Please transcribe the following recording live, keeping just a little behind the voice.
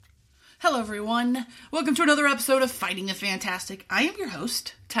Hello everyone, welcome to another episode of Finding the Fantastic. I am your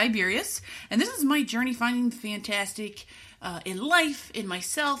host, Tiberius, and this is my journey finding the fantastic in life, in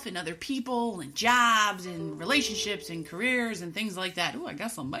myself, in other people, in jobs, in relationships, in careers, and things like that. Ooh, I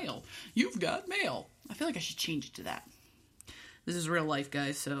got some mail. You've got mail. I feel like I should change it to that. This is real life,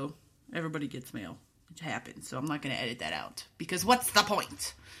 guys, so everybody gets mail. It happens, so I'm not going to edit that out, because what's the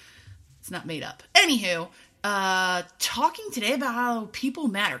point? It's not made up. Anywho, talking today about how people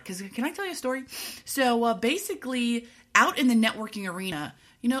matter, because can I tell you a story? So, basically, out in the networking arena,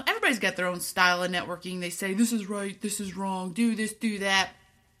 you know, everybody's got their own style of networking. They say, this is right, this is wrong, do this, do that.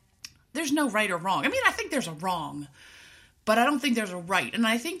 There's no right or wrong. I mean, I think there's a wrong, but I don't think there's a right. And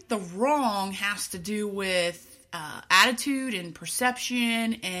I think the wrong has to do with attitude and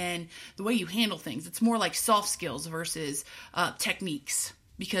perception and the way you handle things. It's more like soft skills versus techniques,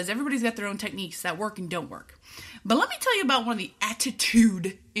 because everybody's got their own techniques that work and don't work. But let me tell you about one of the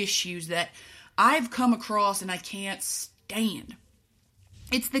attitude issues that I've come across and I can't stand.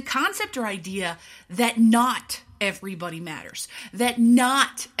 It's the concept or idea that not everybody matters, that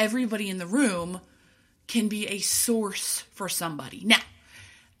not everybody in the room can be a source for somebody. Now,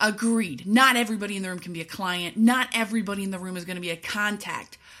 agreed, not everybody in the room can be a client, not everybody in the room is going to be a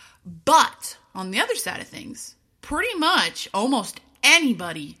contact, but on the other side of things, pretty much almost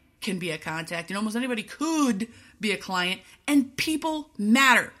anybody can be a contact and almost anybody could be a client, and people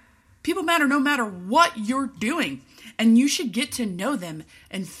matter. People matter no matter what you're doing, and you should get to know them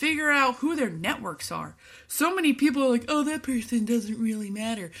and figure out who their networks are. So many people are like, oh, that person doesn't really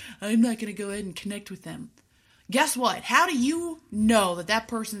matter. I'm not going to go ahead and connect with them. Guess what? How do you know that that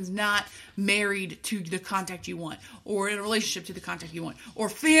person's not married to the contact you want, or in a relationship to the contact you want, or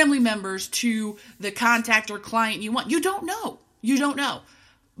family members to the contact or client you want? You don't know. You don't know.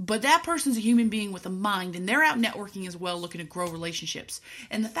 But that person's a human being with a mind, and they're out networking as well, looking to grow relationships.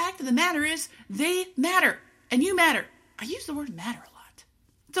 And the fact of the matter is, they matter, and you matter. I use the word matter a lot.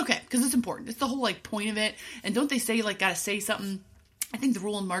 It's okay, because it's important. It's the whole, point of it. And don't they say, gotta say something? I think the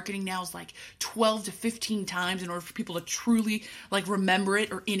rule in marketing now is 12 to 15 times in order for people to truly remember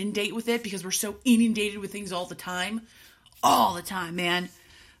it or inundate with it, because we're so inundated with things all the time. All the time, man.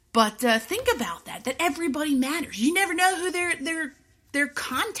 But think about that everybody matters. You never know who their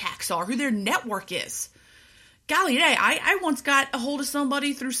contacts are, who their network is. Golly day, I once got a hold of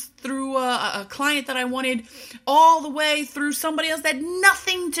somebody through a client that I wanted, all the way through somebody else that had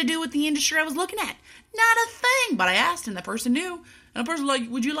nothing to do with the industry I was looking at. Not a thing. But I asked, and the person knew. And the person was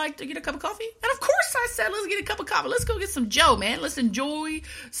like, would you like to get a cup of coffee? And of course I said, let's get a cup of coffee. Let's go get some Joe, man. Let's enjoy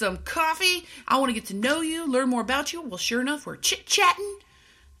some coffee. I want to get to know you, learn more about you. Well, sure enough, we're chit-chatting,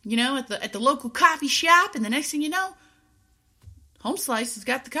 at the local coffee shop. And the next thing you know, Home Slice has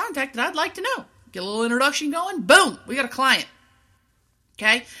got the contact that I'd like to know. Get a little introduction going. Boom, we got a client.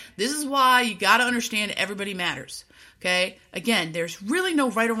 Okay? This is why you got to understand everybody matters. Okay? Again, there's really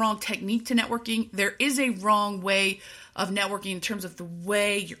no right or wrong technique to networking. There is a wrong way of networking in terms of the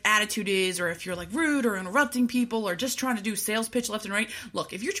way your attitude is, or if you're rude or interrupting people or just trying to do sales pitch left and right.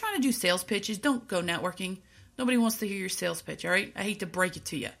 Look, if you're trying to do sales pitches, don't go networking. Nobody wants to hear your sales pitch, all right? I hate to break it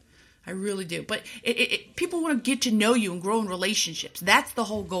to you. I really do. But people want to get to know you and grow in relationships. That's the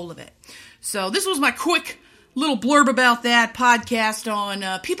whole goal of it. So this was my quick little blurb about that podcast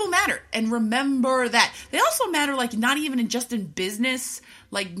on people matter. And remember that. They also matter not even just in business,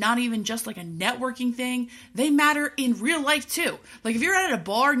 not even just a networking thing. They matter in real life too. If you're at a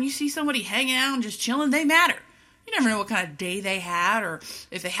bar and you see somebody hanging out and just chilling, they matter. You never know what kind of day they had, or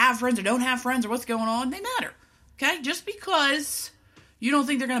if they have friends or don't have friends, or what's going on. They matter. Okay? Just because you don't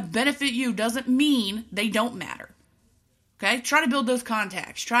think they're going to benefit you doesn't mean they don't matter. Okay? Try to build those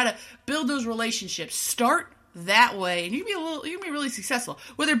contacts. Try to build those relationships. Start that way, and you can be really successful.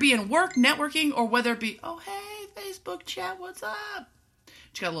 Whether it be in work, networking, or whether it be, oh, hey, Facebook chat, what's up?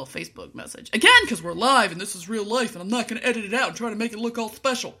 Just got a little Facebook message. Again, because we're live, and this is real life, and I'm not going to edit it out and try to make it look all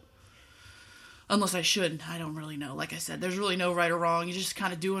special. Unless I should. I don't really know. Like I said, there's really no right or wrong. You're just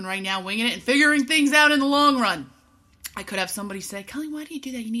kind of doing right now, winging it, and figuring things out in the long run. I could have somebody say, Colleen, why do you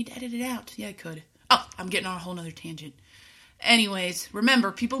do that? You need to edit it out. Yeah, I could. Oh, I'm getting on a whole nother tangent. Anyways,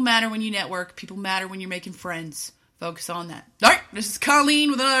 remember, people matter when you network. People matter when you're making friends. Focus on that. All right, this is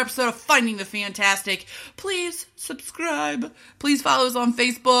Colleen with another episode of Finding the Fantastic. Please subscribe. Please follow us on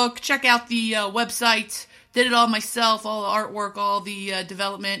Facebook. Check out the website. Did it all myself, all the artwork, all the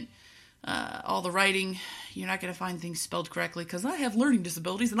development, all the writing. You're not going to find things spelled correctly because I have learning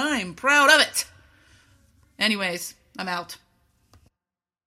disabilities and I am proud of it. Anyways, I'm out.